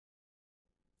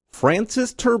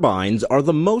Francis turbines are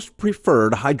the most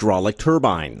preferred hydraulic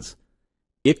turbines.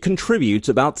 It contributes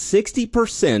about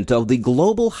 60% of the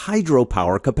global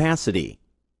hydropower capacity,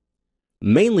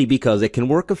 mainly because it can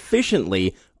work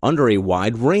efficiently under a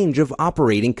wide range of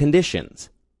operating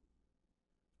conditions.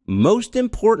 Most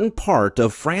important part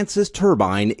of Francis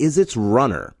turbine is its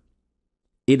runner.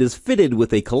 It is fitted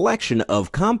with a collection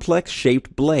of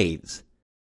complex-shaped blades.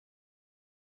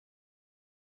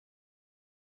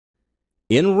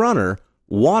 In runner,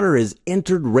 water is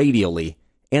entered radially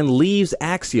and leaves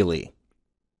axially.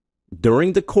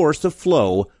 During the course of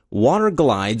flow, water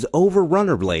glides over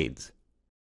runner blades.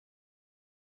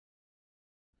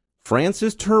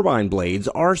 Francis turbine blades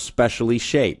are specially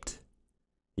shaped.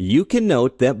 You can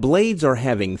note that blades are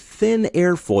having thin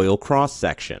airfoil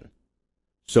cross-section.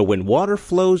 So when water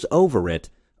flows over it,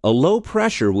 a low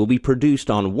pressure will be produced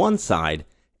on one side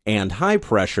and high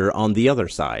pressure on the other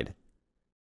side.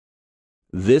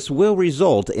 This will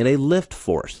result in a lift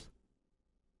force.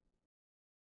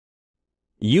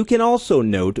 You can also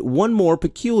note one more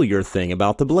peculiar thing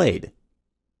about the blade.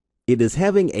 It is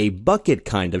having a bucket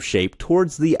kind of shape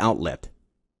towards the outlet.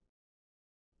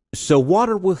 So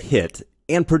water will hit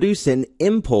and produce an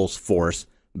impulse force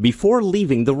before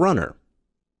leaving the runner.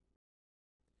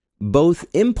 Both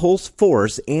impulse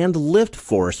force and lift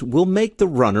force will make the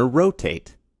runner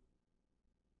rotate.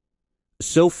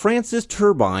 So Francis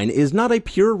turbine is not a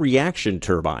pure reaction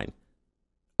turbine.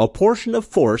 A portion of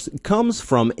force comes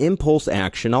from impulse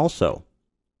action also.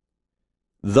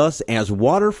 Thus, as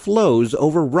water flows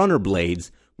over runner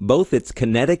blades, both its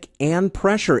kinetic and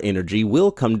pressure energy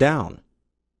will come down.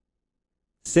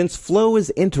 Since flow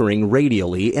is entering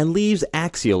radially and leaves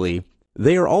axially,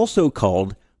 they are also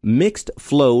called mixed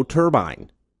flow turbine.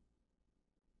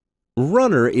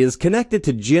 Runner is connected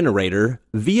to generator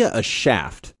via a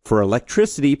shaft for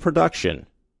electricity production.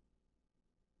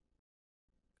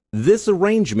 This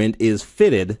arrangement is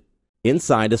fitted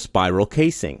inside a spiral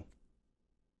casing.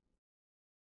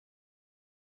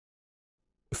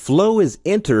 Flow is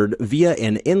entered via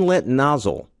an inlet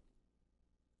nozzle.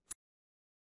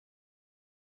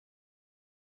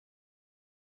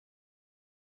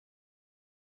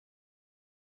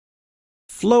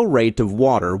 Flow rate of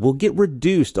water will get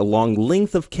reduced along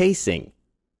length of casing,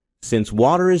 since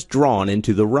water is drawn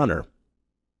into the runner.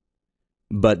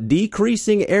 But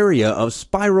decreasing area of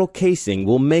spiral casing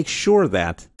will make sure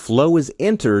that flow is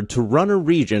entered to runner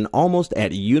region almost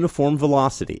at uniform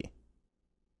velocity.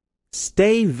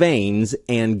 Stay vanes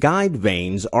and guide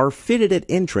vanes are fitted at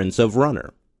entrance of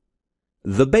runner.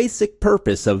 The basic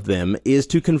purpose of them is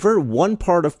to convert one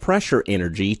part of pressure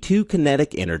energy to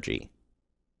kinetic energy.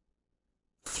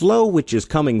 Flow which is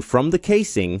coming from the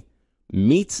casing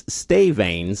meets stay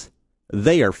vanes,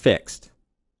 they are fixed.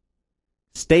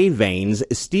 Stay vanes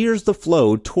steers the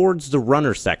flow towards the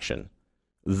runner section.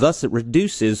 Thus it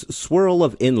reduces swirl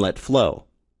of inlet flow.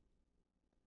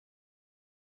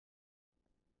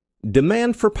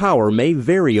 Demand for power may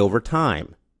vary over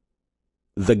time.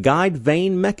 The guide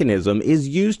vane mechanism is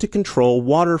used to control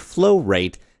water flow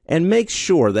rate and makes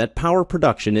sure that power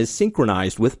production is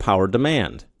synchronized with power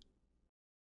demand.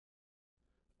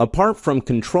 Apart from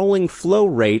controlling flow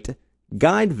rate,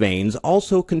 guide vanes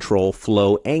also control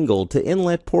flow angle to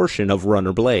inlet portion of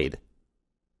runner blade.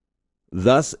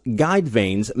 Thus, guide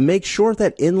vanes make sure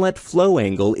that inlet flow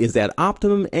angle is at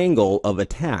optimum angle of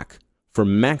attack for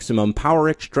maximum power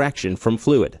extraction from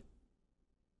fluid.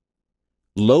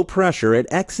 Low pressure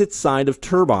at exit side of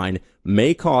turbine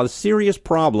may cause serious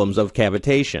problems of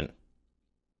cavitation.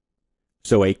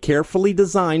 So a carefully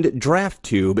designed draft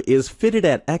tube is fitted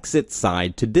at exit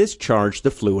side to discharge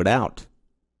the fluid out.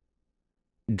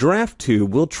 Draft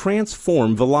tube will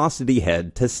transform velocity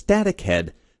head to static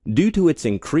head due to its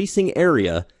increasing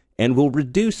area and will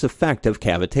reduce effect of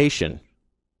cavitation.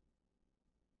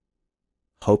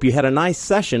 Hope you had a nice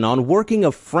session on working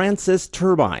of Francis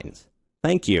turbines.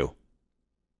 Thank you.